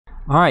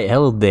Alright,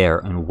 hello there,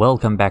 and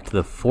welcome back to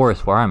the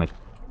forest, where I'm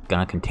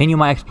gonna continue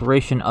my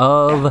exploration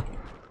of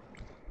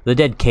the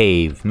dead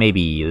cave.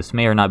 Maybe. This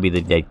may or not be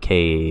the dead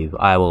cave.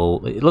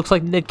 It looks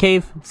like the dead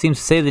cave. It seems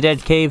to say the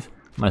dead cave.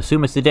 I'm gonna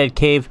assume it's the dead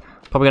cave.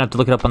 Probably gonna have to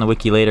look it up on the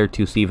wiki later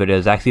to see if it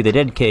is actually the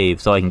dead cave,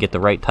 so I can get the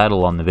right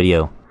title on the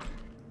video.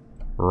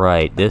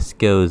 Right, this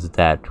goes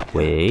that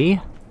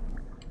way.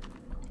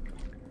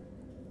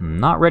 I'm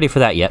not ready for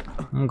that yet.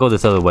 I'm gonna go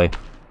this other way.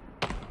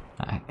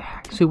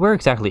 Actually, where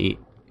exactly...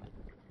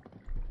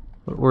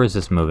 Where is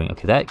this moving?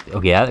 Okay,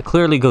 that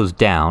clearly goes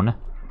down.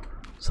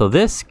 So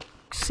this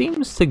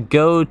seems to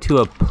go to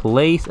a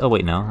place... Oh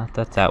wait, no,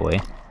 that's that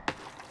way.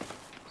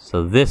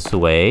 So this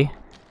way.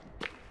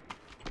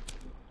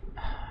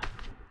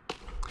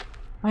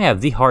 I have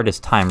the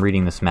hardest time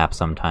reading this map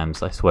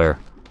sometimes, I swear.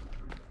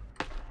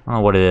 I don't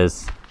know what it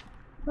is.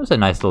 There's a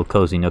nice little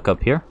cozy nook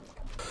up here.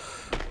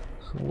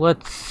 So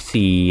let's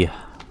see.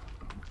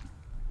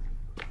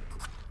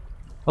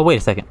 Oh, wait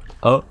a second.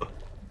 Oh.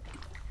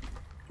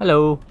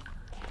 Hello.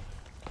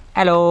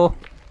 Hello.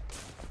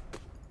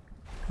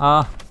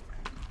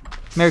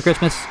 Merry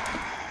Christmas.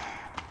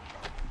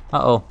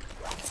 Uh-oh.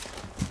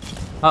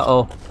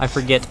 Uh-oh. I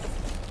forget.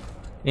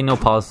 Ain't no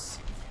pause.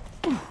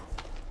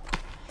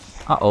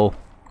 Uh-oh.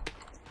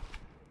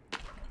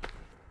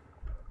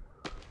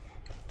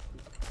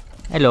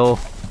 Hello.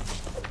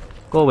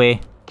 Go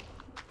away.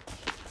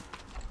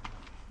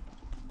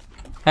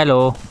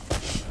 Hello.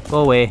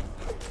 Go away.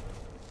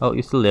 Oh,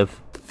 you still live.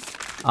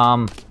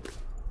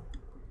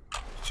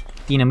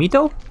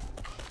 Dinamito?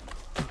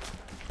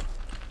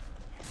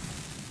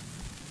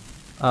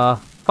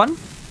 Fun?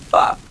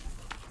 Ah!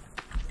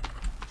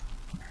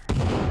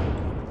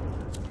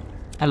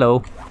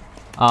 Hello.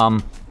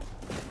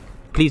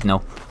 Please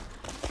no.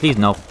 Please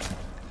no.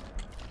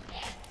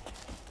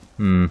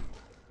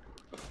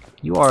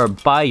 You are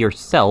by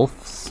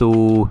yourself,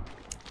 so...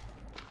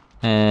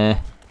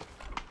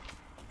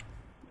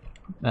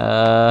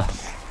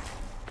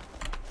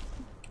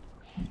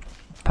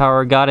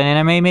 Power god in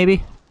anime,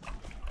 maybe?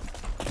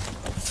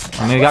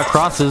 Or maybe got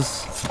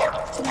crosses.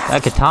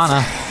 That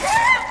katana.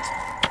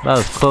 About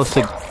as close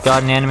to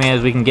god in anime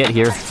as we can get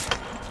here.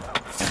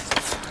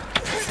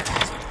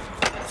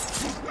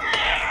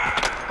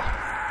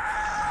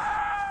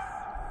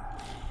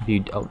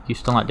 Oh, you're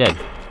still not dead.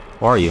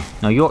 Or are you?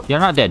 No, you're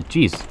not dead.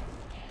 Jeez.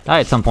 Die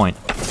at some point.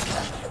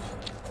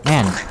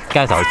 Man,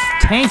 guys are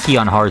tanky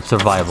on hard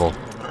survival.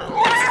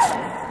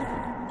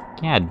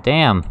 God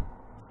damn.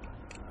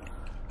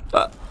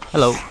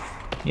 Hello.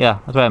 Yeah,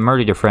 that's why I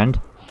murdered your friend.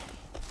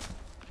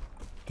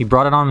 He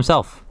brought it on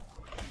himself.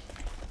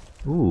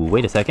 Ooh,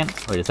 wait a second.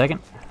 Wait a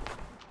second.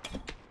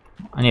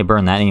 I need to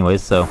burn that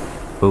anyways, so...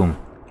 Boom.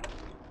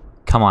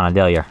 Come on,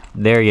 Adelia.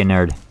 There, you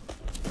nerd.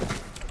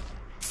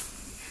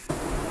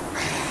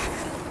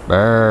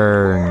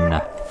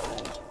 Burn.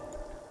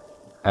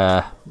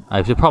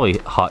 I should probably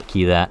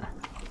hotkey that.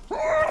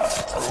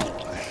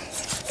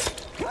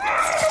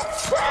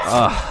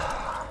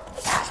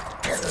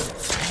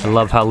 I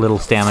love how little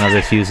stamina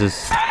this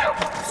uses.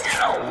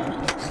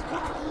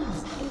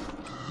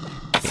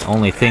 The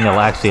only thing that'll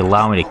actually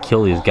allow me to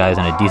kill these guys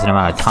in a decent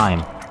amount of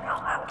time.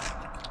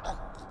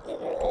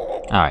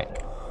 Alright.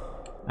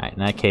 Alright, in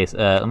that case,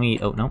 let me...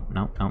 Oh, no.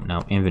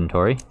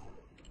 Inventory.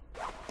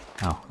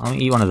 Oh, let me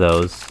eat one of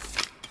those.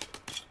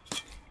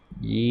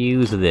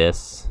 Use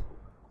this.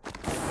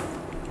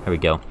 There we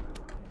go.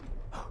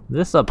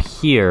 This up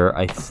here,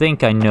 I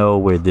think I know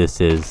where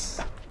this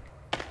is.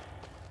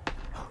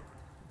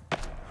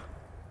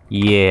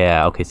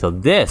 Yeah, okay, so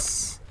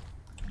this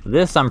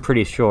I'm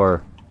pretty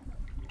sure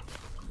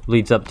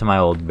leads up to my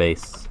old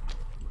base.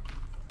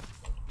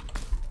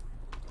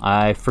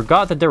 I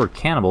forgot that there were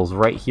cannibals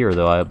right here,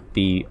 though, I'll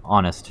be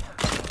honest.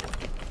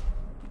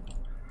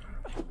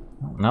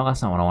 No,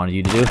 that's not what I wanted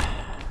you to do.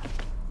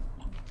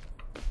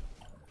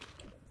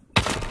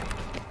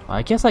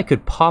 I guess I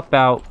could pop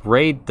out,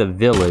 raid the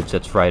village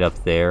that's right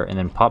up there, and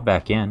then pop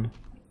back in.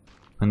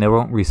 And they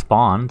won't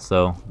respawn,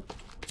 so...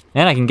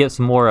 And I can get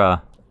some more,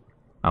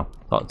 Oh,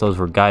 thought those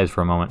were guys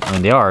for a moment. I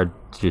mean, they are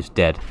just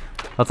dead.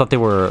 I thought they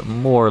were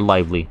more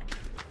lively.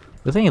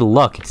 With any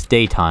luck, it's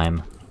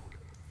daytime.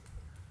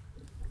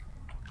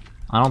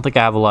 I don't think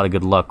I have a lot of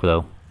good luck,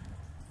 though.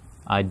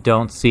 I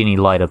don't see any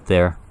light up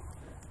there.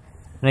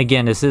 And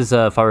again, this is,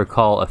 if I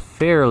recall, a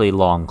fairly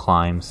long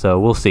climb, so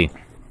we'll see.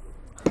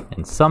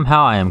 And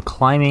somehow I am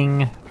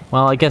climbing...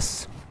 Well, I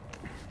guess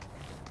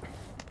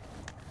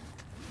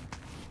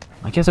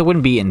it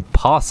wouldn't be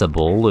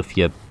impossible if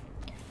you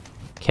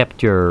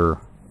kept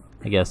your,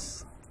 I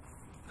guess,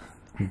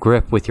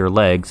 grip with your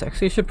legs.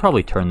 Actually, I should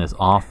probably turn this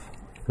off.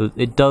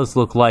 It does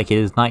look like it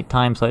is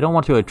nighttime, so I don't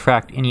want to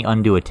attract any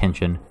undue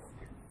attention.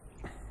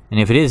 And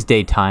if it is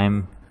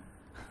daytime,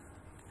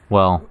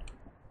 well,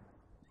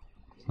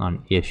 it's not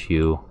an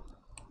issue.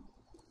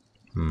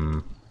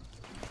 Let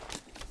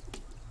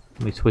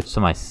me switch to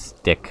my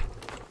stick.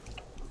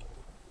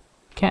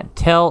 Can't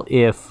tell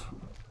if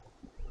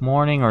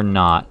morning or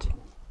not.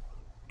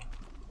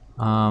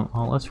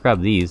 Well, let's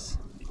grab these.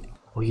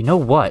 Well, you know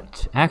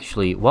what?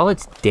 Actually, while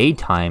it's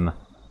daytime,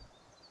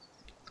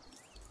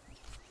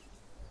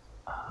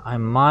 I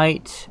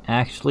might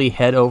actually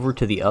head over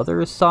to the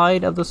other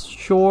side of the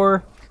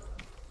shore.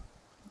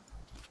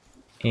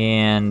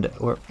 And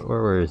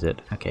where is it?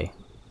 Okay.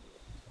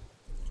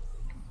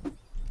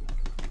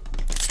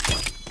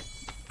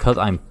 Because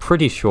I'm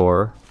pretty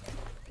sure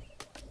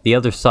the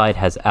other side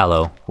has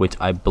aloe, which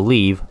I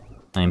believe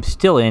I am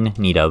still in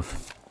need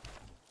of.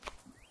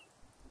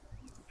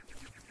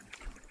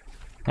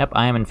 Yep,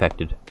 I am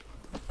infected.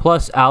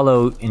 Plus,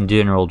 aloe in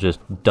general just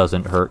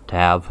doesn't hurt to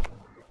have.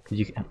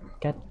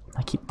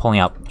 I keep pulling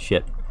out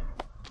shit.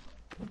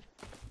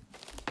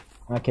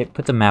 Okay,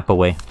 put the map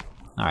away.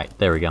 Alright,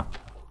 there we go.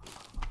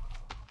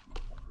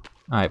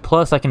 Alright,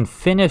 plus I can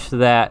finish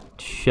that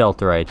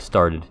shelter I had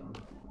started.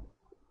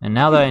 And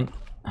now that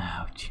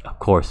oh, of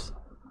course.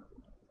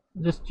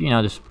 Just, you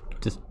know, just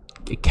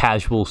a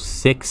casual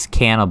 6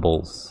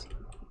 cannibals.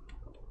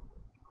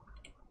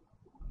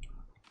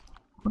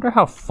 Wonder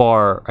how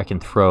far I can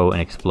throw an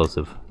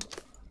explosive.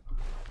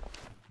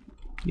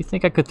 You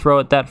think I could throw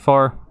it that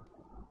far?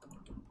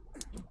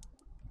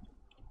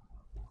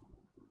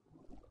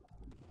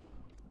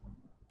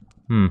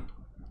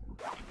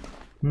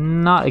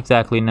 Not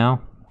exactly, no.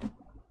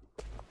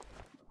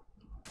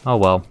 Oh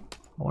well.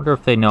 I wonder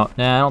if they know.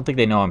 Nah, I don't think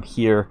they know I'm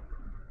here.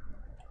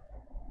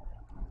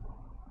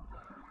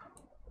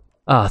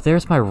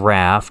 There's my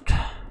raft.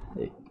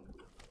 What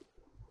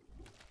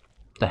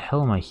the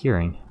hell am I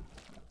hearing?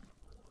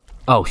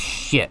 Oh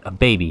shit, a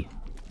baby.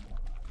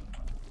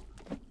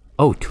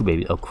 Oh, 2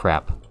 babies. Oh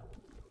crap.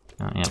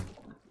 Oh, yeah.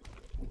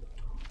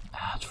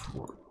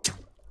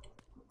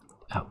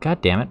 Oh,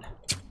 god damn it.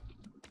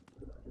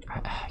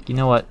 You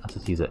know what? Let's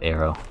just use an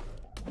arrow.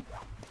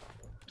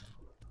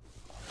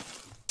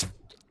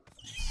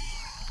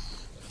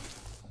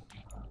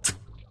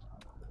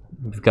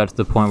 We've got to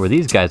the point where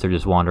these guys are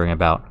just wandering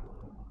about.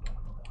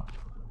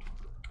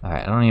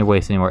 Alright, I don't need to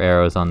waste any more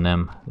arrows on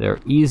them. They're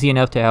easy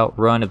enough to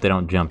outrun if they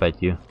don't jump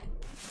at you.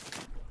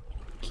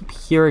 Keep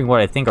hearing what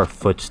I think are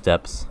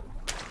footsteps.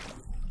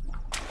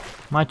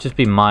 Might just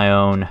be my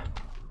own.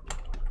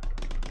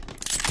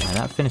 And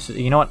that finishes.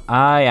 You know what?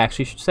 I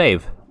actually should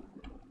save.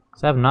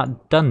 I have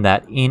not done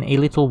that in a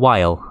little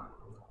while.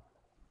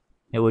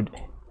 It would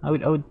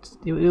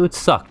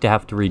suck to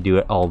have to redo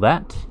it all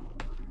that.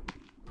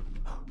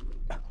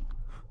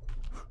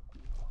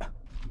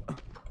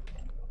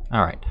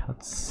 All right,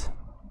 let's.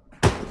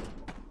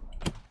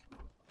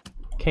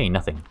 Okay,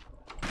 nothing.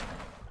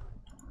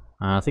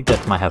 I think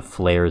that might have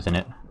flares in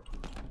it.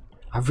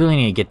 I really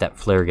need to get that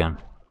flare gun.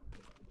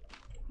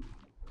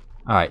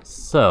 All right,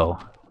 so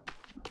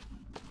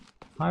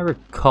if I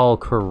recall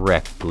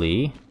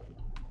correctly.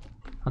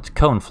 That's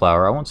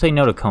coneflower. I won't say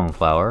no to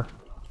coneflower.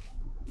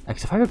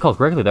 Actually, if I recall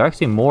correctly, there are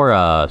actually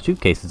more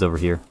suitcases over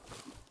here.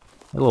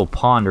 A little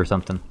pond or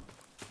something.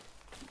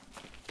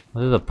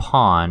 There's a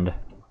pond.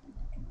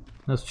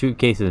 Those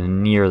suitcases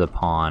near the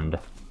pond.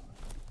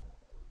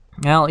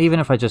 Well, even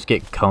if I just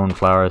get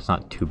coneflower, it's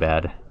not too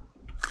bad.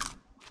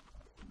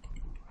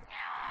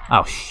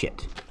 Oh,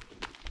 shit.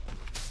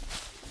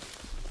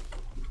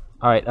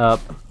 Alright,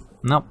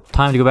 nope.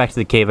 Time to go back to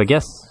the cave, I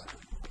guess.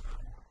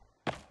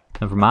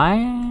 Never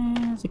mind.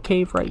 There's a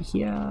cave right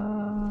here.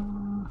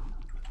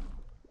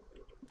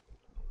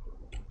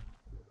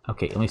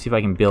 Okay, let me see if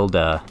I can build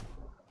a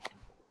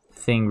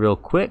thing real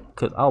quick,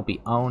 because I'll be...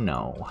 Oh,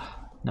 no.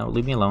 No,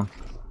 leave me alone.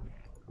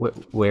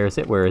 Where is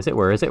it? Where is it?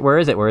 Where is it? Where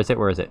is it? Where is it?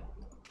 Where is it?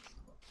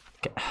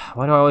 Okay.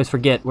 Why do I always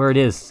forget where it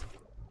is?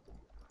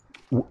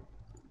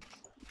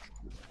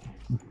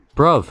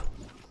 Bruv.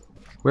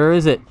 Where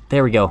is it?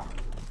 There we go.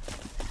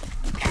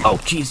 Oh,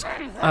 jeez.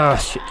 Oh,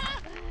 shit.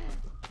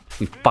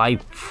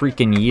 5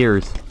 freaking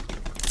years.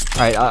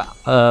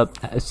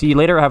 Alright, see you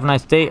later. Have a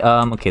nice day.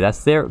 Okay,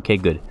 that's there. Okay,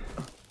 good.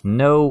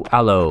 No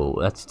aloe.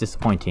 That's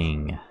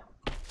disappointing.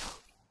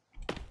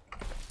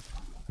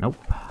 Nope.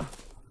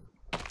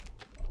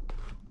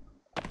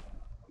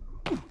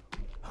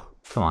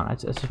 Come on, I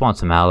just want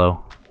some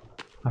aloe.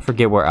 I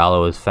forget where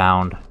aloe is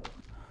found.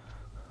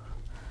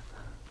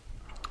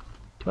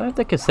 Do I have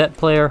the cassette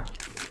player?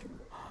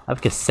 I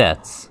have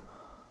cassettes.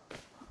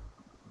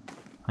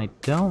 I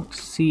don't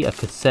see a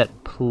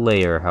cassette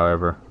player,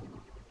 however.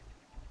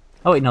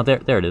 Oh wait, no,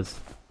 there it is.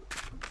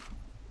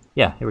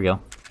 Yeah, here we go.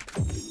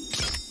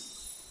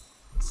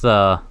 It's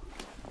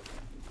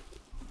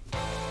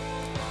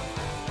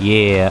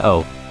yeah,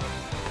 oh.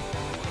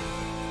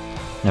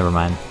 Never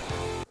mind.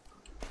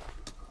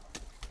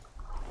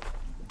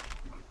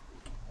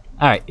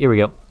 Alright, here we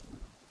go.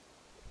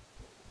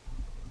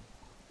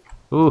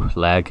 Ooh,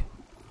 lag.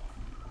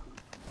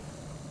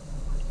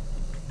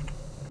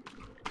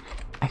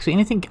 Actually,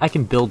 anything I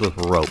can build with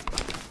rope.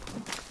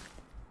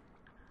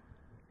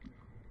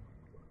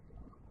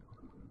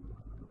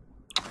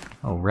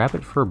 Oh,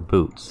 rabbit fur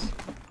boots.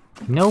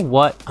 You know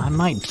what? I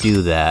might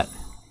do that.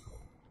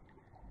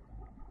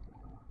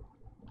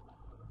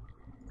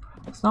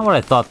 That's not what I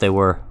thought they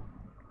were.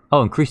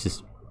 Oh,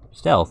 increases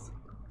stealth.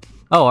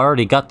 Oh, I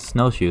already got the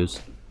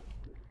snowshoes.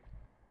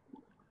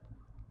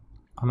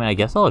 I mean, I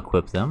guess I'll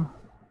equip them.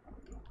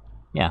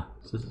 Yeah.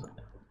 Are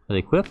they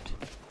equipped?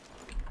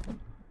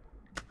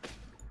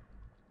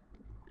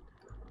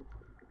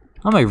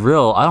 I'm a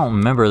real... I don't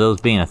remember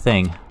those being a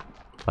thing.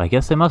 But I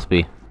guess they must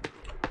be.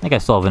 I think I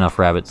still have enough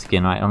rabbit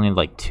skin, right? I only need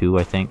like 2,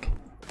 I think.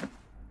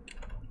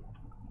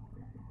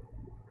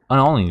 Oh,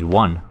 no, I only need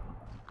 1.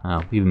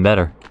 Oh, even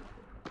better.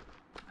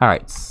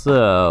 Alright,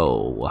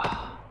 so...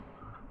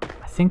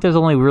 I think there's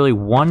only really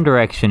one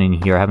direction in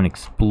here I haven't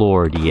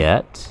explored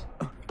yet.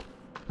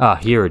 Ah,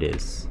 here it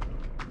is.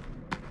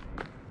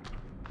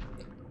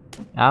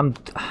 You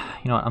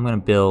know what, I'm gonna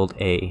build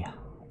a...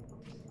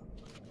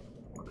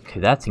 Okay,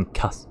 that's in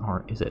custom,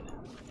 or is it?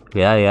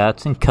 Yeah,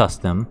 it's in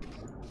custom.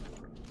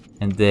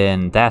 And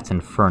then that's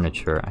in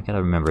furniture. I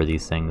gotta remember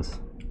these things.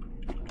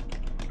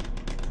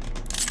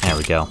 There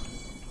we go.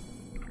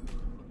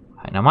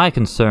 Right, now my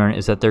concern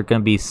is that there are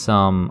gonna be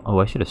some... Oh,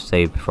 I should have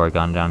saved before I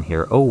gone down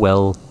here. Oh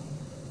well.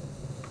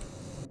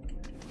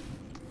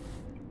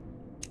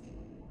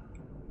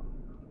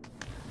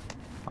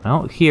 I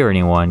don't hear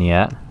anyone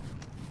yet.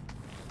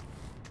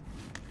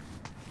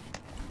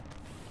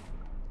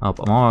 Oh,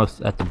 I'm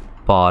almost at the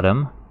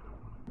bottom.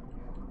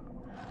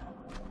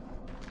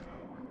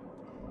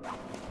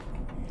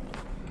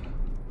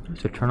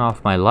 To turn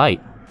off my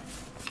light.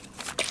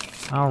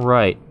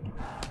 Alright.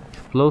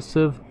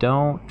 Explosive,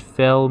 don't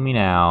fail me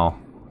now.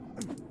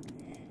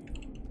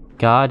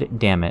 God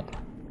damn it.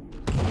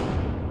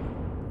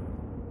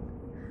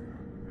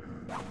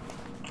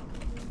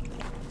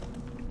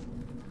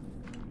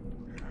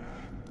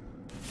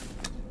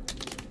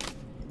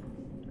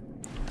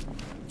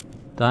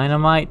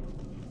 Dynamite.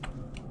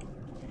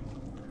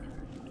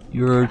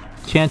 Your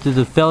chances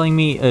of failing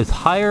me is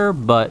higher,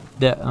 but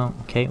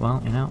okay,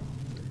 well, you know.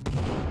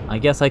 I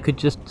guess I could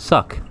just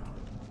suck.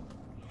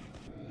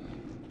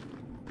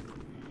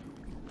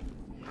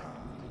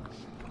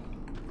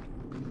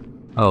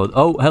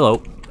 Oh,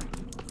 hello.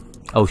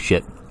 Oh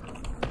shit.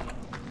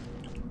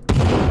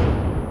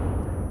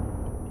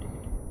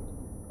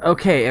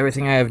 Okay,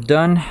 everything I have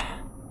done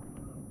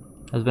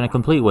has been a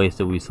complete waste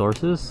of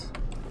resources.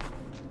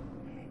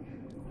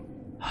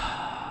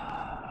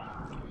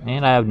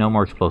 And I have no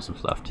more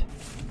explosives left.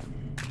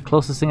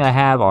 Closest thing I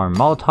have are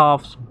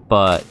Molotovs,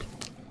 but...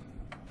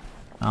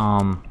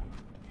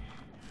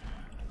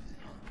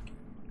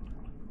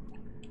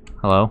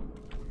 Hello?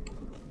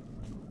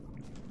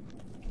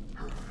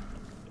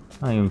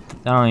 I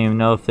don't even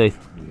know if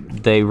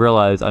they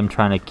realize I'm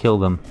trying to kill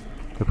them.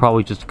 They're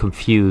probably just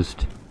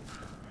confused.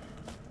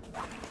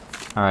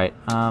 Alright,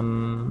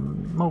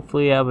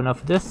 hopefully I have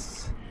enough of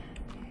this.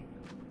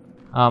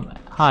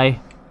 Hi.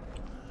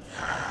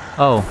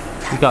 Oh,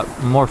 we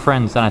got more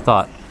friends than I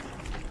thought.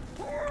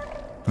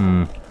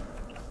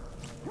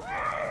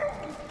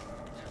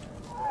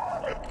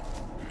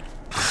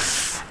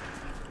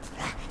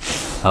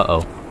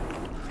 Uh-oh.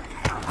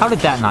 How did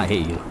that not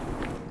hit you?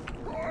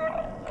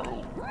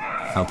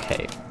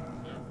 Okay.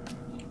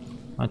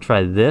 I'll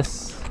try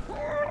this.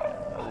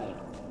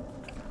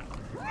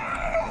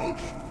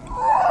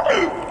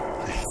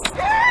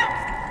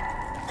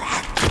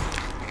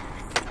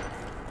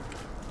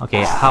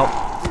 Okay, how...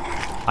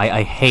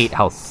 I hate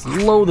how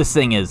slow this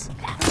thing is.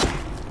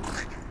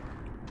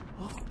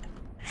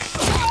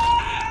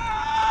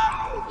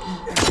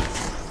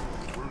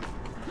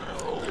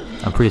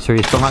 I'm pretty sure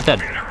he's still not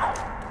dead.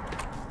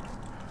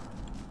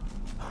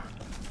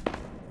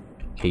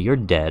 Okay, you're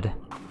dead.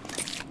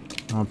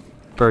 I'll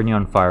burn you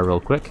on fire real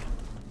quick.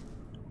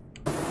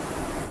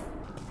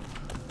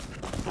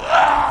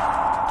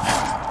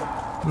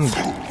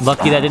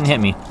 Lucky that didn't hit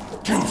me.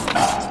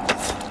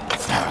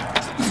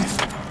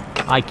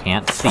 I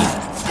can't see.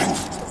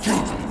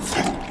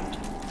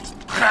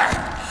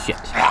 Shit.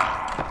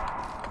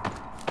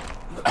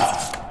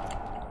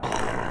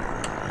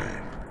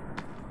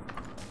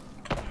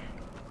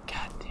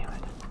 God damn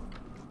it.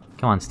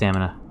 Come on,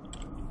 stamina.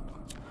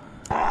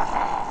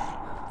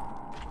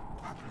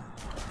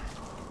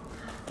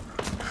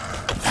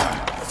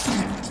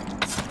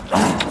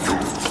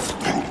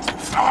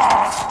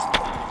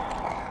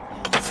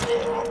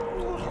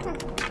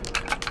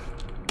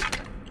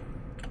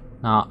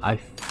 Now, I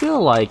feel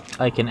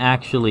like I can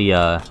actually,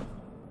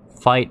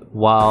 fight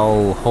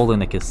while holding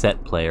the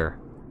cassette player.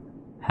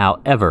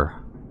 However,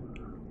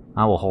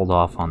 I will hold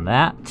off on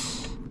that.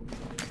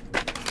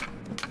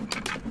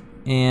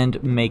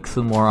 And make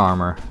some more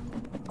armor.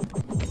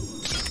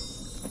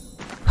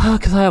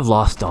 Because I have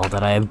lost all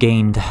that I have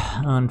gained,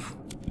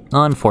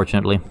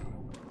 unfortunately.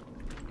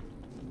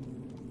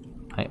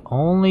 I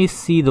only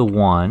see the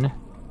one.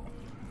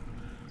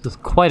 This is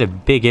quite a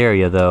big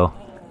area, though.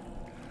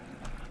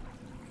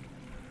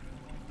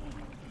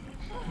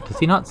 Does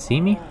he not see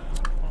me?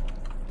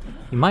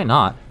 He might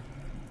not.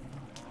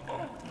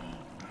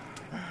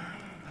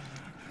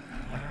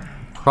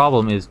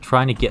 Problem is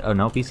trying to get... Oh,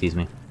 nope, he sees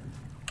me.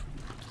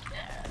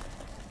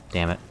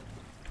 Damn it.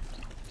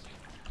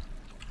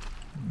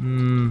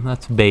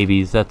 That's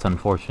babies. That's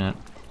unfortunate.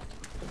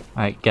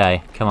 Alright,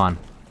 guy, come on.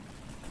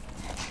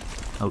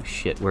 Oh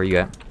shit, where are you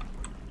at?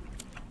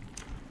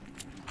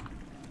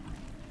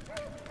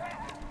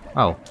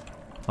 Oh.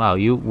 Wow,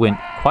 you went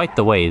quite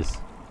the ways.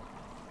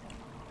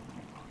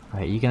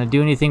 Alright, you gonna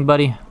do anything,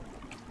 buddy?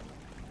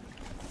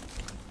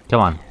 Come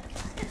on.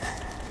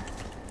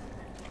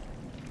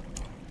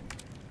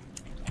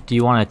 Do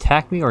you want to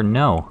attack me or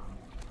no?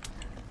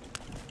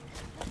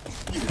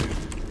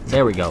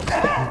 There we go.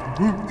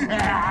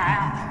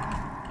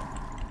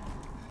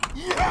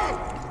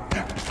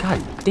 God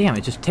damn,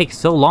 it just takes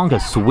so long to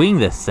swing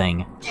this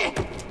thing.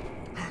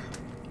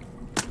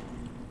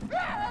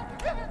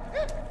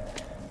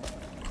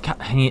 God,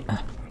 I need...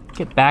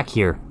 Get back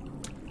here.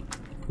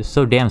 It's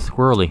so damn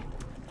squirrely.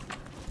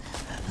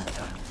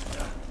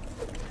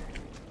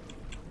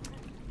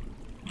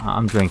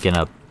 I'm drinking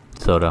a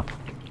soda.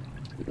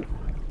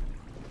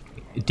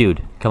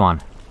 Dude, come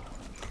on.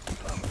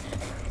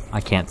 I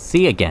can't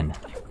see again.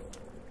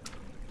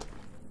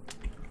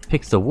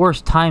 Picks the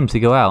worst times to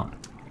go out.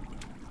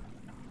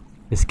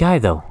 This guy,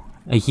 though,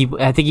 I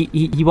think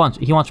he wants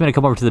me to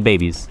come over to the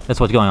babies. That's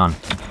what's going on.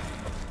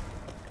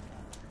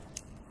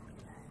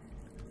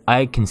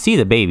 I can see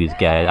the babies,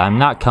 guy. I'm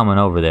not coming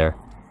over there.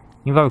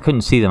 Even if I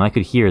couldn't see them, I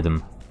could hear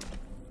them.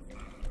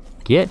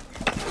 Get.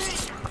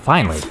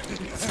 Finally.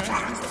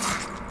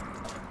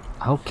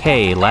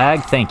 Okay,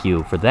 lag. Thank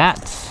you for that.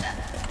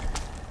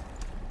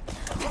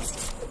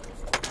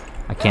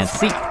 I can't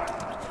see.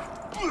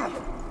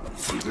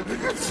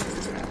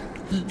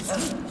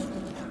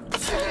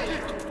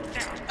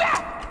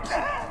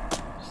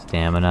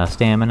 Stamina,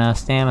 stamina,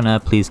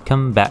 stamina, please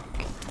come back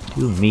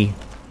to me.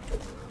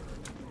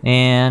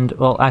 And,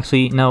 well,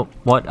 actually, no,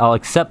 what? I'll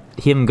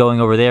accept him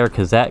going over there,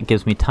 because that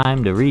gives me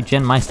time to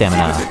regen my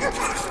stamina.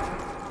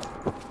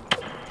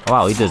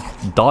 Wow, he just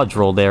dodge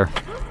rolled there.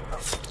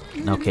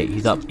 Okay,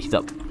 he's up, he's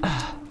up.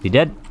 He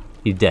dead?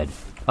 He's dead.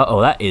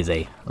 Uh-oh, that is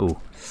a... Ooh.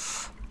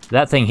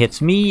 That thing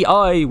hits me,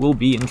 I will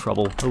be in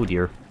trouble. Oh,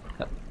 dear.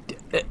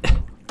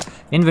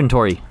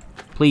 Inventory,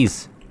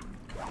 please.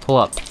 Pull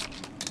up.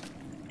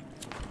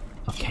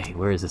 Okay,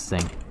 where is this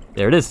thing?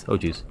 There it is. Oh,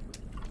 jeez.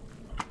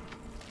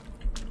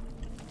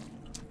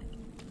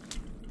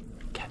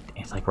 God,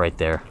 it's like right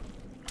there.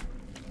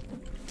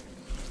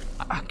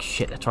 Ah,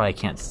 shit, that's right, I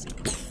can't see.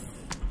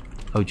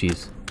 Oh,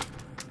 jeez.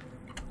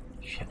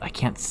 Shit, I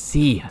can't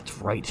see. That's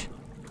right.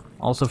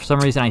 Also, for some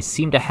reason, I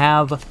seem to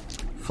have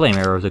flame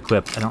arrows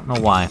equipped. I don't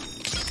know why.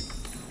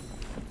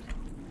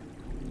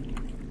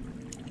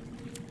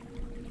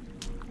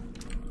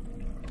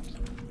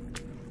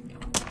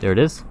 There it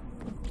is.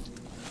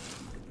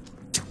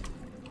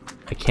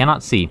 I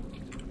cannot see.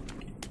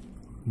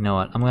 You know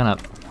what? I'm gonna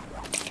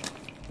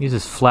use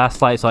this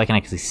flashlight so I can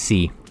actually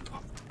see.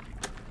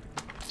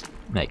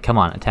 Hey, come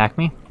on, attack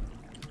me.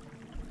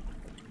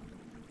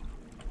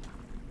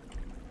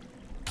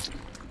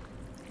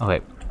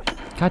 Okay.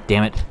 God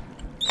damn it.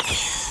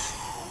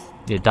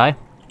 Did it die?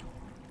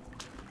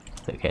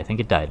 Okay, I think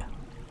it died.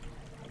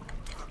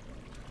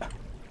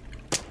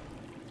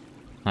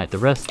 Alright, the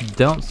rest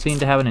don't seem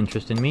to have an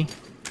interest in me.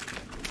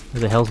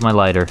 Where the hell's my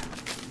lighter?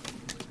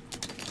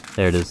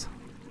 There it is.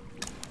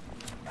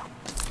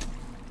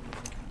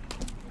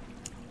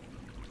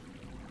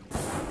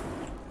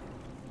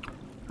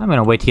 I'm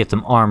gonna wait to get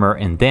some armor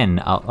and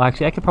then I'll...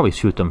 Actually, I could probably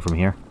shoot them from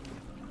here.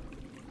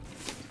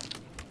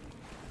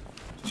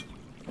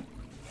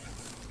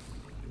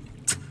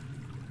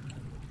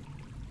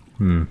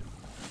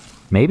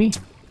 Maybe?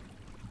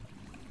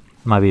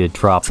 Might be a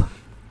drop.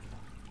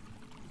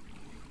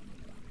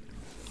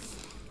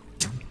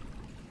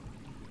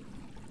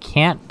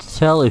 Can't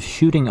tell if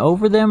shooting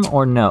over them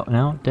or no.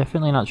 No,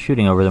 definitely not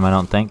shooting over them, I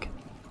don't think.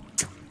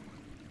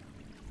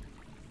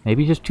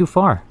 Maybe just too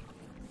far.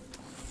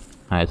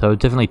 Alright, so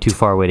it's definitely too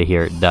far away to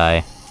hear it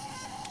die.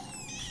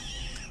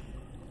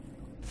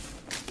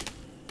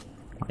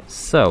 Alright,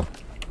 so...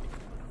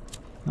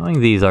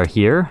 knowing these are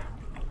here...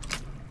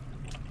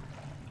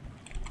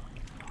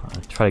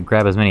 I'll try to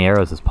grab as many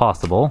arrows as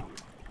possible.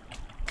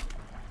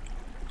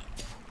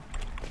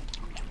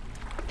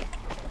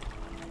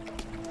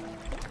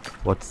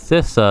 What's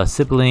this?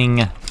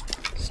 Sibling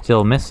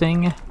still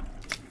missing?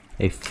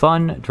 A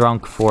fun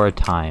drunk for a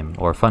time.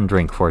 Or fun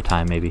drink for a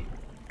time, maybe.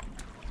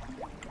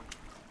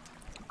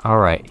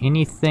 Alright,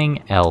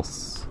 anything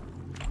else?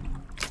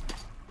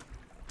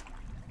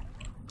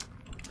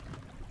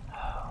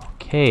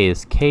 Okay,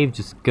 this cave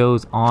just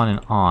goes on and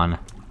on.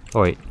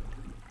 Oh, wait.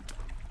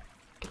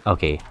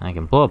 Okay, I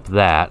can blow up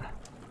that.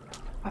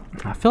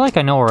 I feel like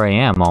I know where I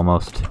am,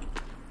 almost.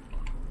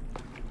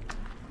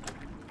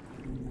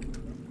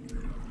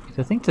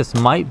 I think this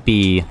might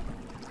be...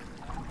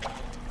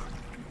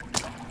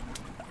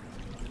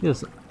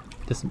 This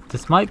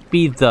might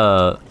be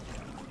the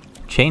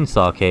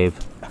chainsaw cave.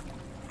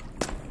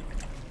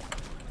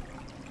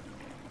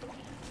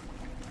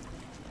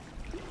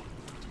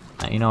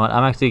 You know what?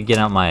 I'm actually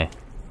getting out my...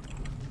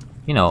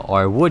 You know,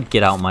 or I would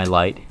get out my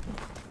light.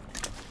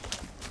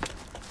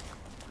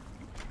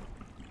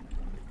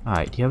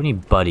 Alright, do you have any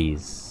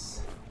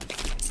buddies?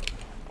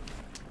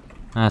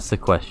 That's the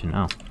question.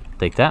 Oh,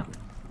 take that.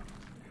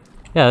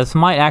 Yeah, this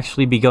might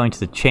actually be going to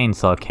the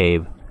chainsaw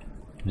cave.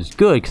 Which is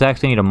good, because I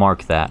actually need to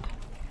mark that.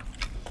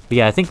 But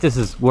yeah, I think this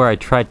is where I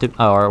tried to...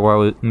 or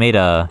where I made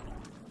a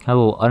kind of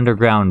little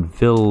underground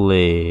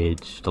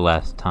village the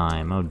last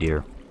time. Oh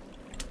dear.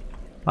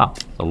 Wow,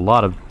 a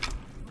lot of...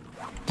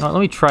 No, let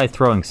me try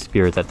throwing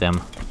spears at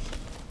them.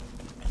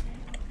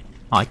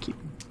 Oh, I keep...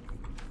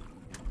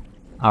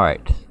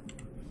 Alright.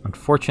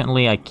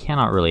 Unfortunately, I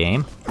cannot really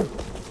aim.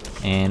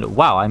 And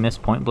wow, I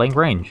missed point blank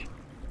range.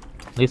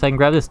 At least I can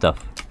grab this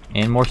stuff.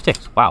 And more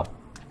sticks. Wow.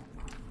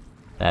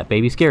 That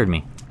baby scared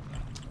me.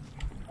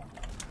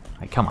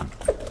 Alright, come on.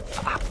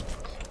 Ah.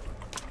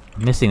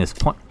 I'm missing this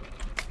point.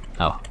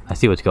 Oh, I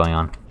see what's going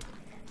on.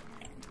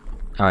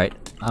 Alright,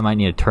 I might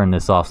need to turn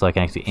this off so I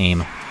can actually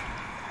aim.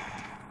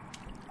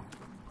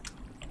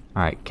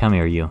 Alright, come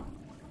here, you.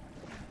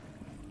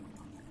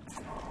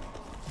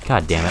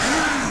 God damn it.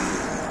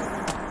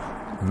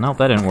 Nope,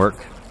 that didn't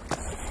work.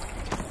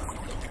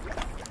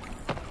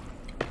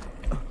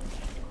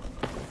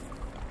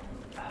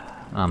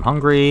 I'm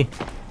hungry.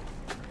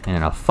 And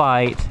in a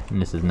fight.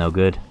 And this is no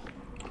good.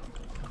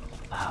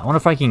 I wonder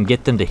if I can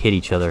get them to hit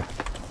each other.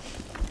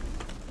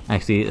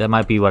 Actually, that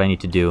might be what I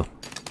need to do.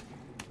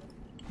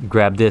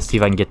 Grab this, see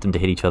if I can get them to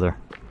hit each other.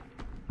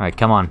 Alright,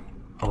 come on.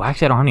 Oh,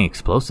 actually I don't have any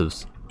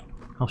explosives.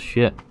 Oh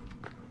shit.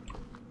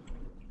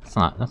 That's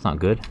not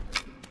good.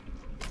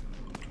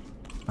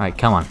 Alright,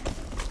 come on.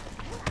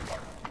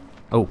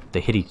 Oh,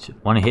 they hit each...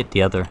 One hit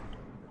the other.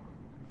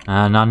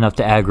 Not enough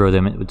to aggro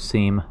them, it would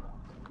seem.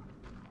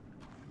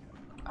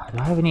 Do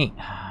I have any...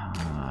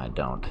 I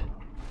don't.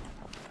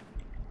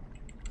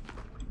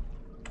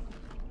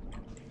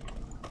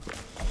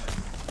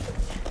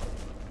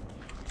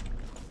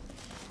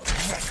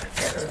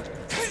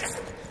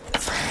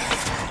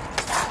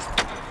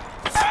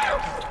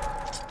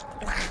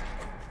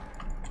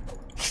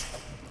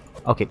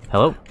 Okay,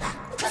 hello?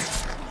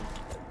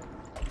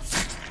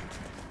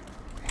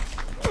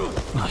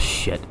 Oh,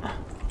 shit.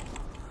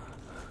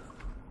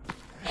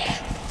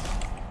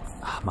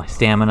 My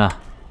stamina.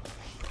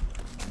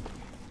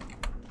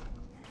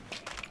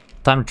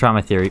 Time to try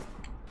my theory.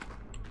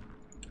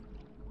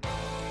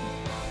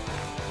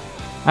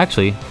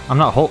 Actually, I'm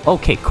not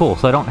okay, cool,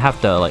 so I don't have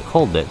to, like,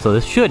 hold it. So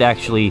this should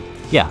actually...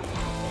 Yeah.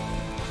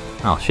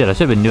 Oh, shit, I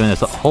should have been doing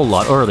this a whole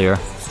lot earlier.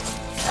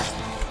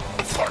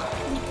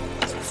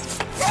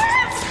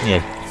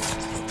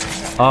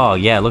 Yeah. Oh,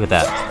 yeah, look at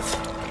that.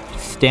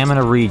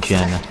 Stamina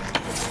regen.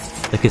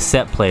 The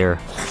cassette player.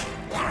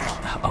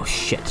 Oh,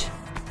 shit.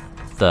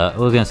 I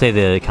was gonna say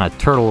the kind of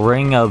turtle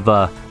ring of,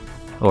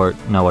 or,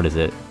 no, what is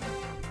it?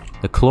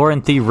 The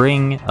chloranthy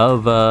ring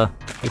of,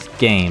 this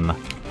game.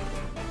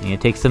 I need to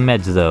take some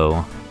meds,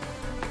 though.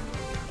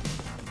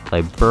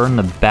 I burn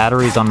the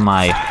batteries on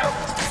my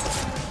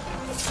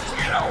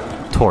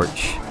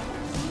torch.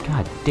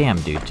 God damn,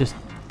 dude, just...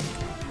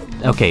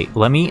 Okay,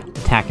 let me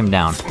attack him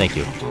down. Thank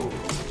you.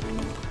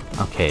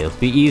 Okay, let's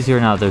be easier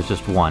now that there's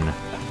just one.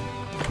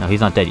 No, he's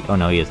not dead. Oh,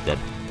 no, he is dead.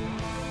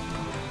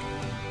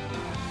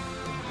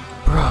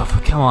 Bro,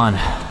 come on.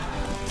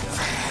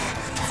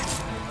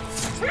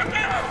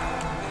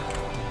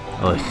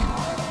 Ugh.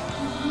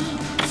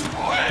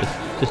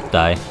 Just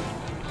die.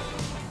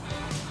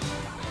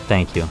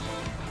 Thank you.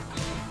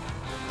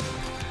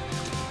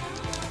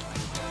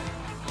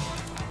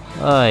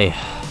 I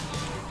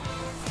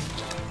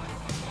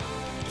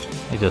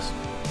just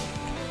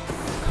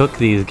cook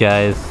these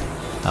guys.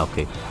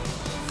 Okay.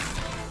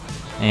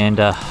 And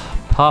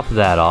pop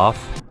that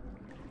off.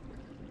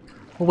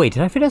 Oh wait,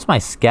 did I finish my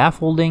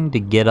scaffolding to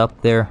get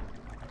up there?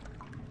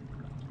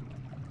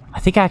 I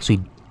think I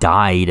actually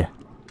died.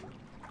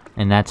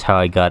 And that's how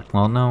I got...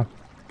 Well, no.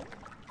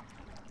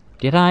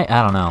 Did I?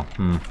 I don't know.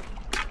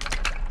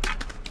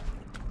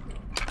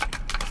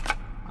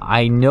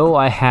 I know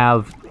I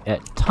have,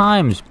 at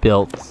times,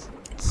 built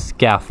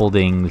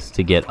scaffoldings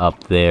to get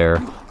up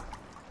there.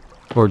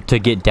 Or to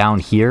get down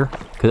here.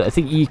 Because I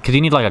think because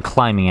you need like a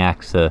climbing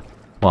axe to...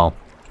 Well,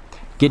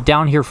 get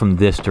down here from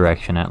this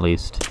direction, at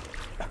least.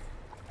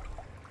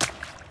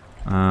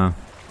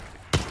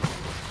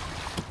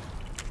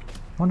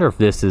 Wonder if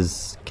this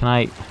is... Can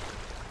I...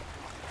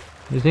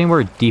 Is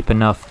anywhere deep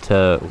enough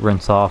to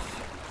rinse off?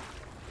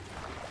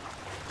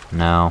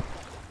 No.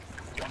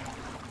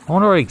 I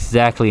wonder what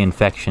exactly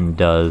infection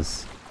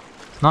does.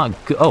 It's not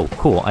good. Oh,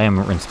 cool. I am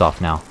rinsed off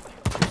now.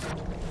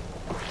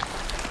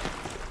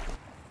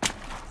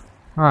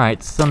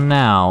 Alright, so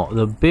now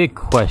the big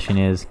question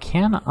is,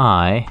 can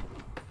I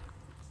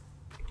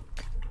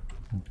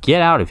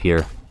get out of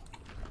here?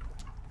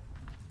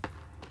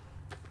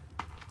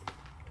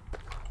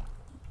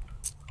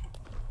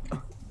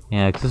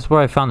 Yeah, because this is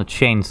where I found the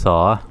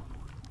chainsaw.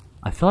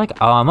 I feel like...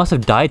 Oh, I must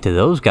have died to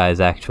those guys,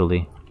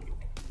 actually.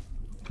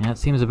 Yeah, that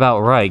seems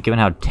about right, given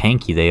how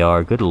tanky they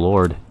are. Good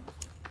lord.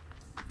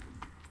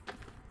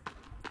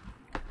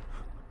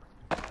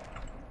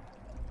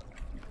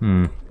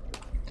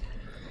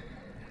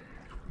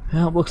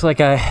 Well, it looks like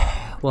I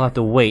will have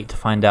to wait to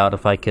find out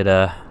if I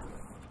could,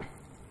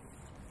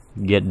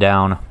 get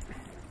down.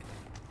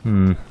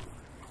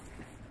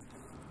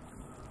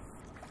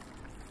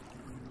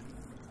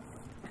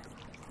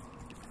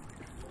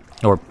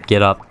 Or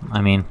get up, I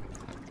mean.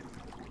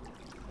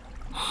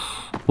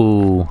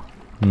 Ooh,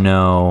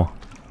 no.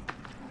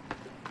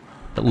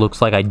 It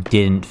looks like I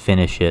didn't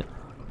finish it.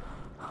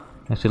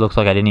 Actually, looks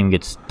like I didn't even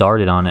get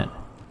started on it.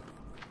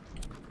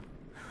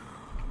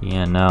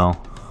 Yeah,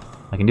 no.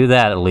 I can do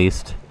that at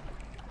least.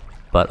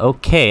 But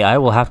okay, I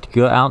will have to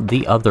go out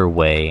the other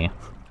way.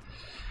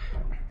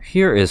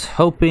 Here is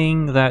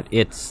hoping that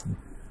it's...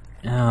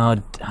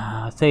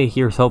 say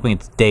here's hoping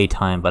it's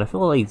daytime, but I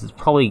feel like it's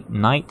probably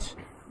night.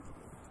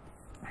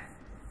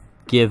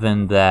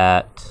 Given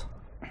that...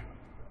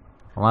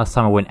 the last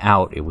time I went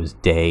out, it was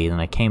day, and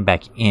I came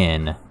back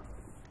in. And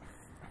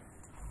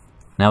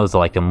that was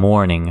like the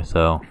morning,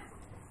 so...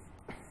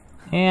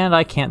 and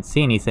I can't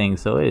see anything,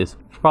 so it is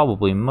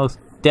probably most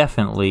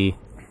definitely...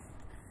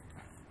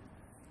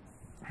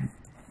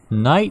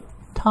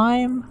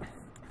 nighttime?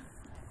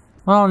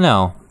 I don't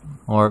know.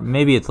 Or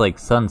maybe it's like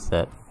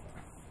sunset.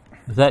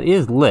 That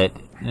is lit,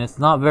 and it's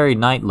not very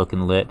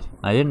night-looking lit.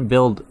 I didn't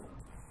build...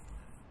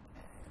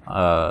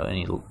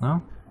 any...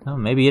 no? No,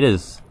 maybe it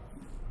is...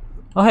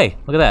 oh hey,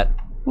 look at that.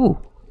 Ooh,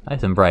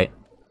 nice and bright.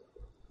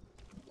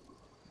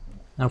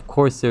 And of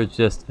course there's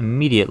just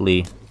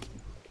immediately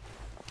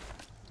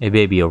a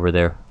baby over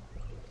there.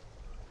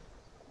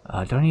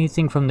 Don't need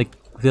anything from the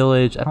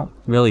village. I don't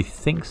really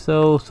think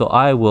so, so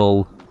I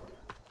will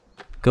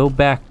go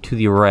back to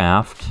the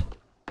raft.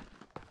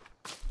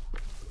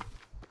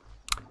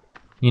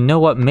 You know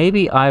what,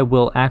 maybe I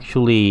will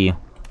actually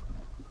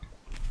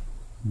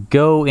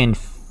go and...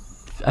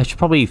 I should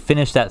probably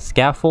finish that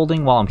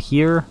scaffolding while I'm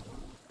here.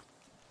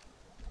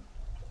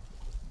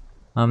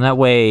 That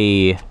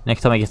way,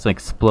 next time I get some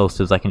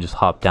explosives, I can just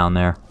hop down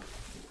there.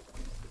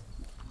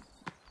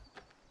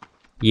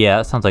 Yeah,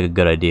 that sounds like a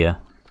good idea.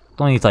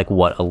 It only needs like,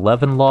 what,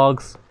 11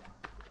 logs?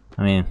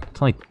 I mean,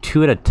 it's only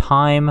 2 at a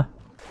time.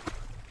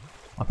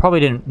 I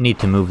probably didn't need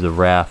to move the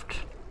raft.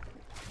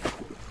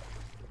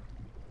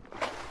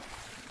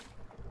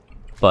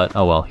 But,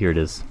 oh well, here it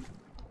is.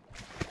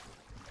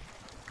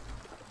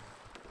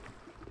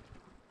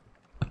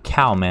 A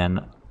cow,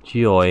 man.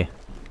 Joy.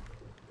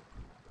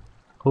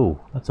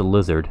 Oh, that's a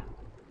lizard.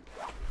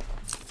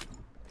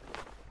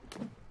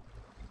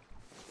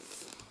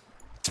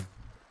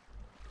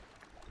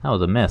 That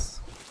was a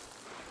miss.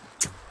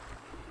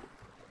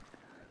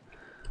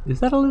 Is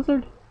that a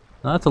lizard?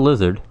 No, that's a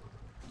lizard.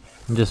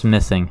 I'm just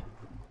missing.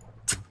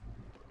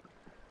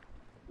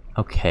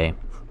 Okay.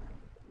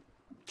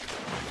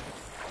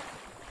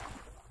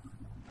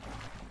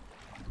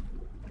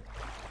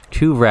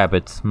 Two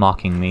rabbits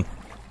mocking me.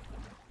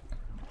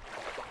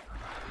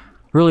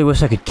 Really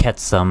wish I could catch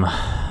some.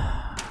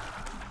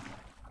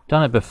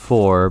 Done it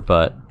before,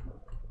 but...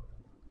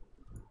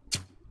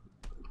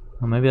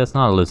 well, maybe that's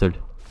not a lizard.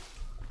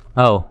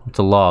 Oh, it's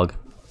a log.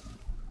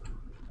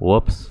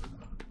 Whoops.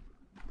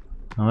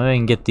 Well, maybe I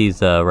can get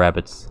these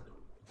rabbits.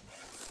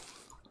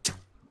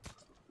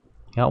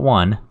 Got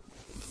one.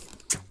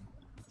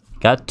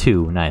 Got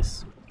two,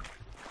 nice.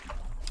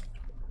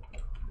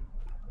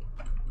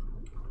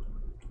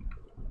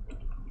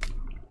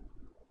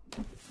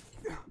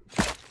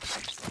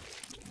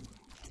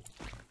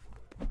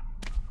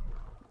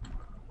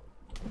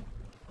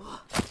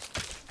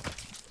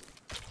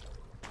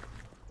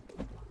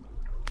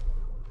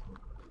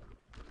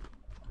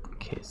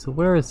 So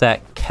where is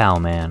that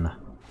cowman?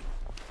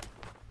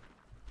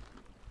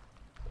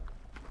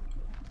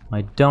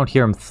 I don't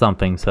hear him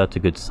thumping, so that's a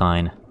good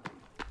sign.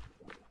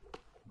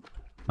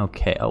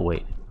 Okay, oh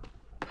wait.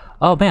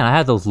 Oh man, I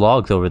had those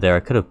logs over there. I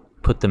could have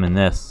put them in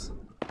this.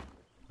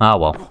 Ah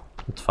well,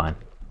 it's fine.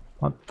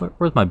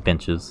 Where's my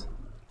benches?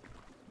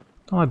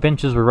 Oh, my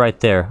benches were right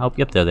there. Oh,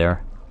 yep, they're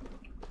there.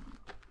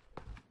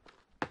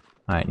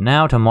 Alright,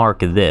 now to mark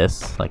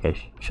this, like I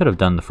should have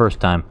done the first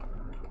time,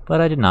 but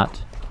I did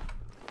not.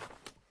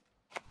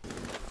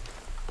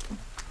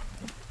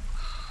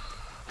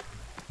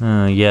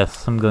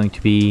 Yes, I'm going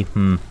to be...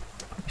 I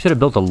should have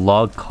built a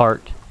log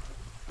cart.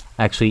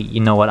 Actually, you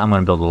know what? I'm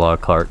going to build a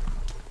log cart.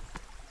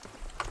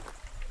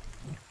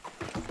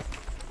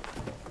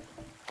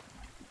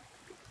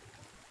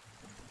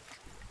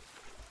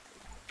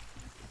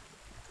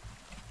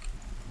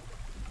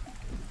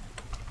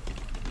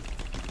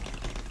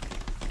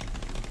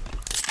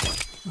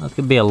 That's going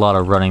to be a lot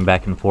of running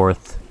back and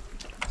forth.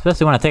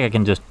 Especially when I think I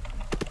can just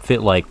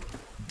fit like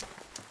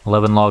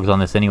 11 logs on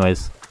this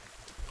anyways.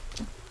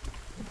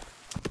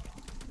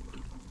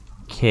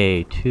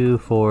 Okay, 2,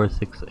 4,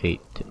 6,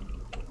 8,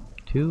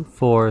 2,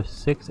 4,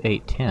 6,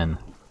 8, 10.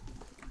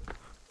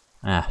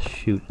 Ah,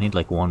 shoot, I need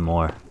like one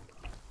more.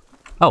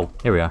 Oh,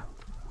 here we are.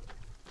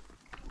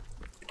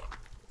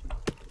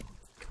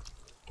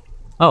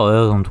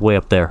 Oh, that one's way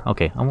up there.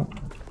 Okay,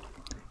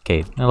 okay,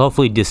 it'll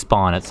hopefully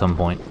despawn at some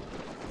point.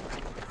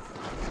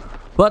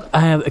 But I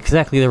have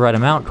exactly the right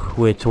amount,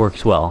 which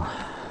works well.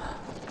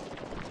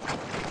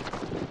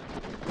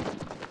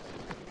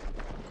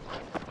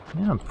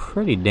 Yeah, I'm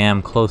pretty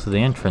damn close to the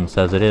entrance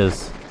as it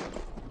is.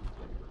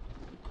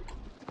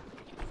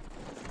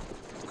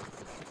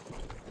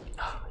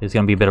 It's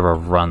gonna be a bit of a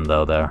run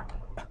though there.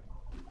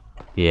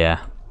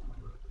 Yeah.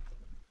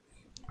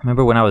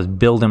 Remember when I was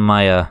building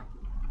my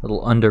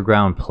little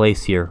underground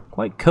place here?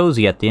 Quite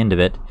cozy at the end of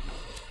it.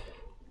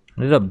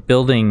 I ended up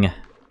building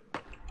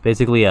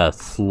basically a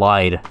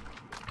slide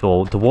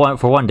for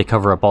one, to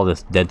cover up all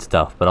this dead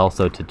stuff, but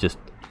also to just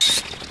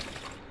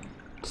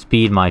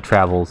speed my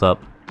travels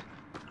up.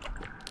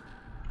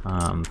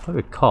 If I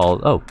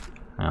recall, oh,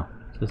 no,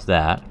 just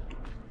that.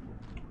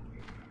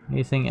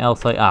 Anything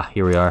else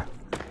here we are.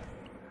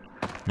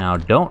 Now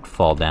don't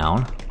fall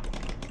down.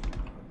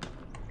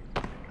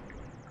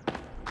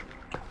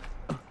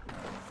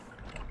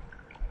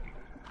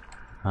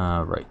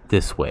 Right,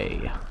 this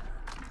way.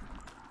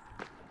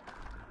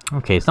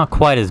 Okay, it's not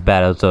quite as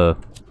bad as a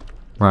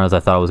run as I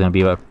thought it was going to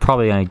be, but I'm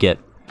probably going to get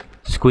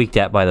squeaked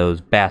at by those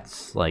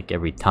bats, like,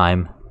 every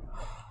time.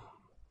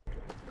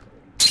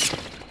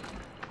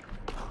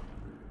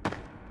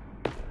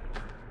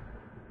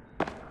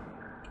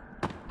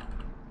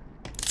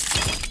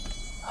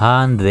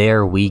 And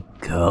there we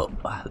go.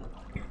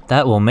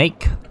 That will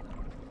make...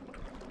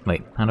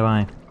 Wait, how do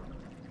I...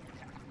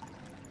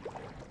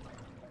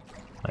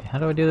 Wait, how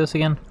do I do this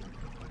again?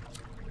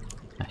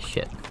 Ah,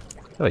 shit.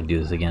 How do I do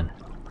this again?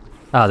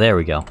 Ah, there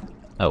we go.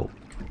 Oh.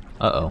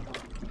 Uh-oh.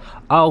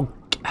 Oh!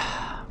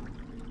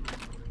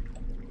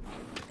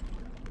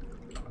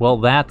 Well,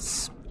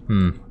 that's...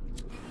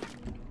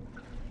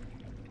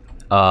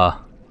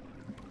 Well...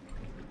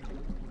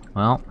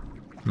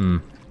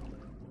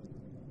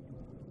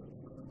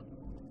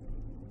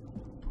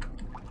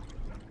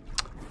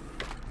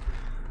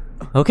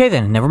 Okay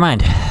then, never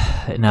mind.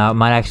 Now it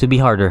might actually be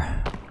harder.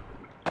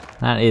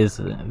 That is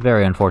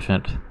very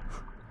unfortunate.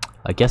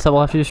 I guess I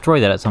will have to destroy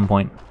that at some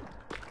point.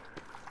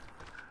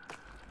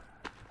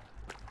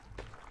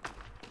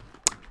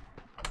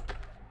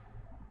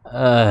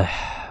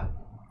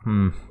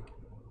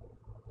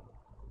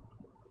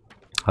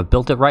 I've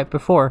built it right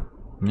before.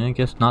 I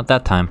guess not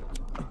that time.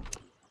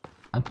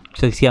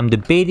 So see, I'm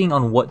debating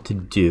on what to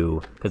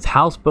do, because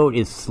houseboat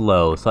is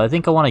slow, so I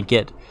think I want to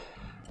get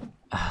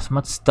as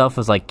much stuff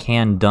as I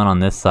can done on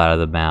this side of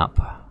the map.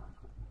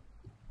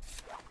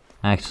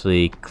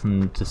 Actually,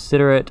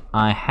 consider it.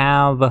 I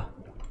have...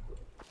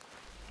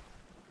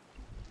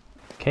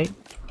 Okay.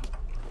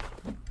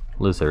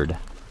 Lizard.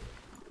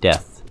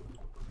 Death.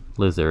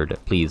 Lizard,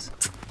 please.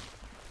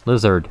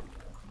 Lizard.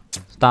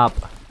 Stop.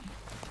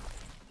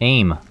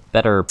 Aim.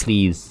 Better,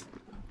 please.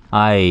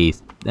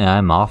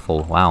 I'm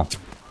awful. Wow.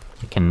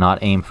 I cannot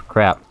aim for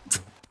crap.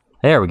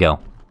 There we go.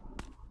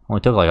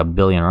 Only took like a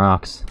billion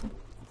rocks.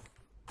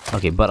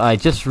 Okay, but I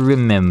just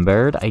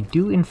remembered, I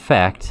do in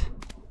fact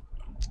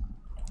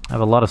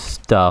have a lot of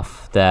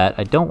stuff that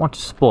I don't want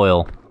to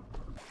spoil.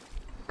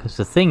 Because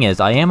the thing is,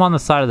 I am on the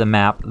side of the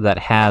map that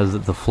has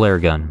the flare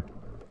gun.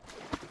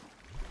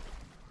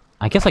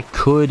 I guess I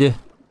could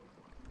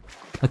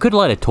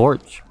light a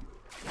torch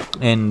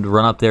and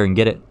run up there and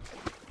get it.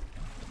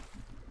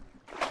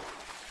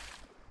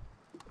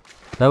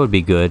 That would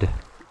be good.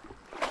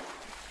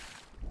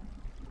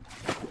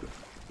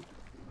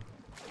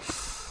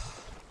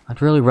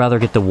 I'd really rather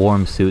get the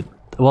warm suit.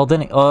 Well,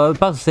 then, I was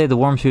about to say the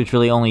warm suit's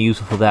really only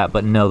useful for that,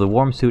 but no, the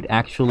warm suit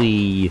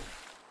actually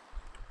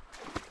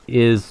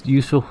is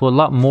useful for a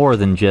lot more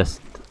than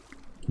just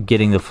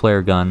getting the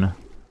flare gun.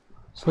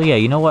 So yeah,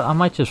 you know what? I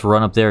might just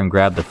run up there and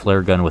grab the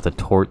flare gun with a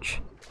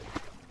torch.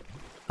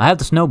 I have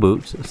the snow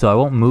boots, so I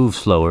won't move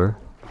slower.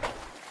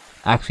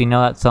 Actually,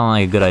 no, that sounds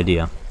like a good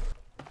idea.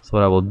 So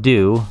what I will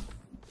do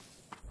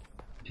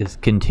is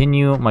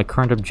continue my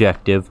current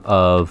objective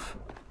of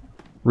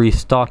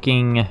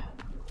restocking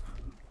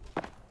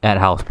at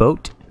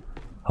houseboat,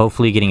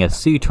 hopefully getting a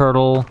sea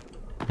turtle,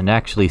 and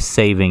actually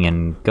saving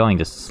and going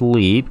to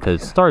sleep,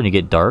 because it's starting to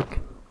get dark.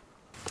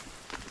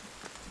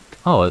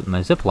 Oh,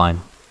 my zip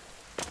line.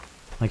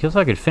 I guess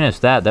I could finish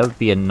that. That would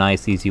be a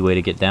nice, easy way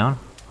to get down.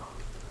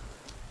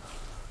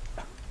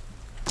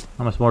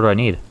 How much more do I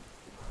need?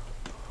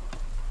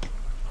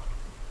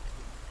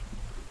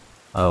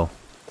 Oh.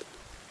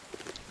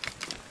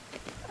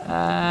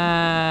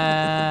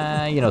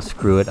 You know,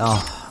 screw it.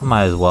 Oh, I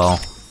might as well.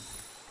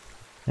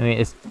 I mean,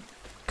 it's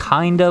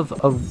kind of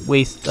a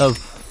waste of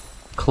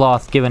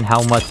cloth given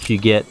how much you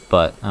get,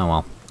 but oh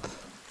well.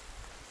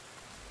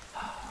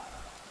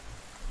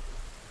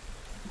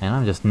 And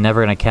I'm just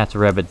never gonna catch a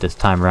rabbit this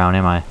time around,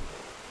 am I?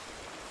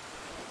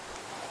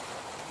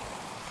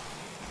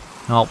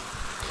 Well,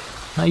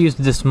 I used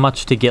this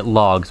much to get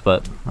logs,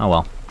 but oh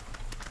well.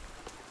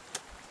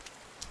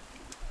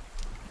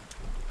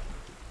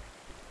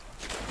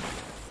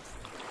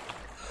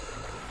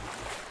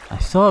 I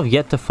still have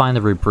yet to find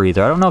the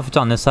rebreather. I don't know if it's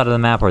on this side of the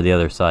map or the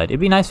other side. It'd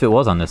be nice if it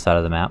was on this side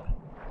of the map.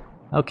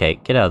 Okay,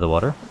 get out of the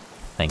water.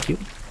 Thank you.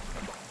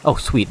 Oh,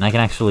 sweet, and I can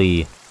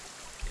actually...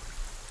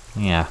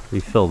 yeah,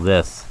 refill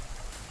this.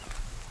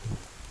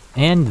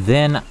 And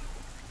then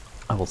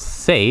I will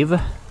save.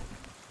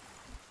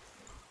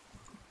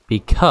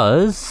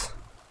 Because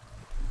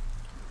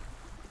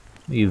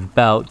we've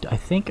about, I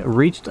think,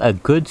 reached a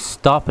good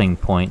stopping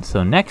point.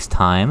 So next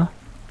time,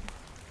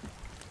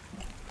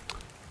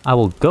 I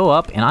will go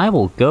up and I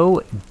will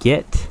go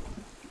get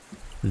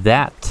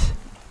that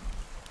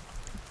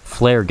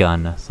flare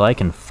gun so I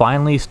can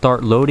finally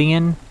start loading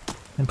in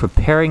and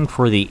preparing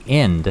for the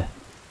end,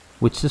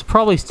 which is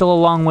probably still a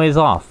long ways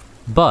off,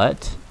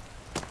 but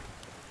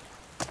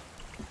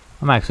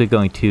I'm actually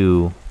going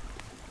to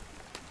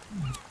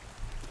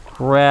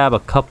grab a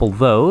couple of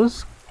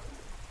those.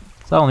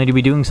 So I'll need to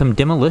be doing some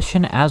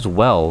demolition as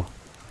well.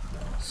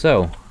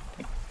 So,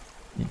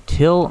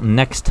 until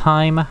next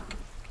time, I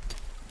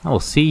will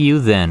see you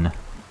then.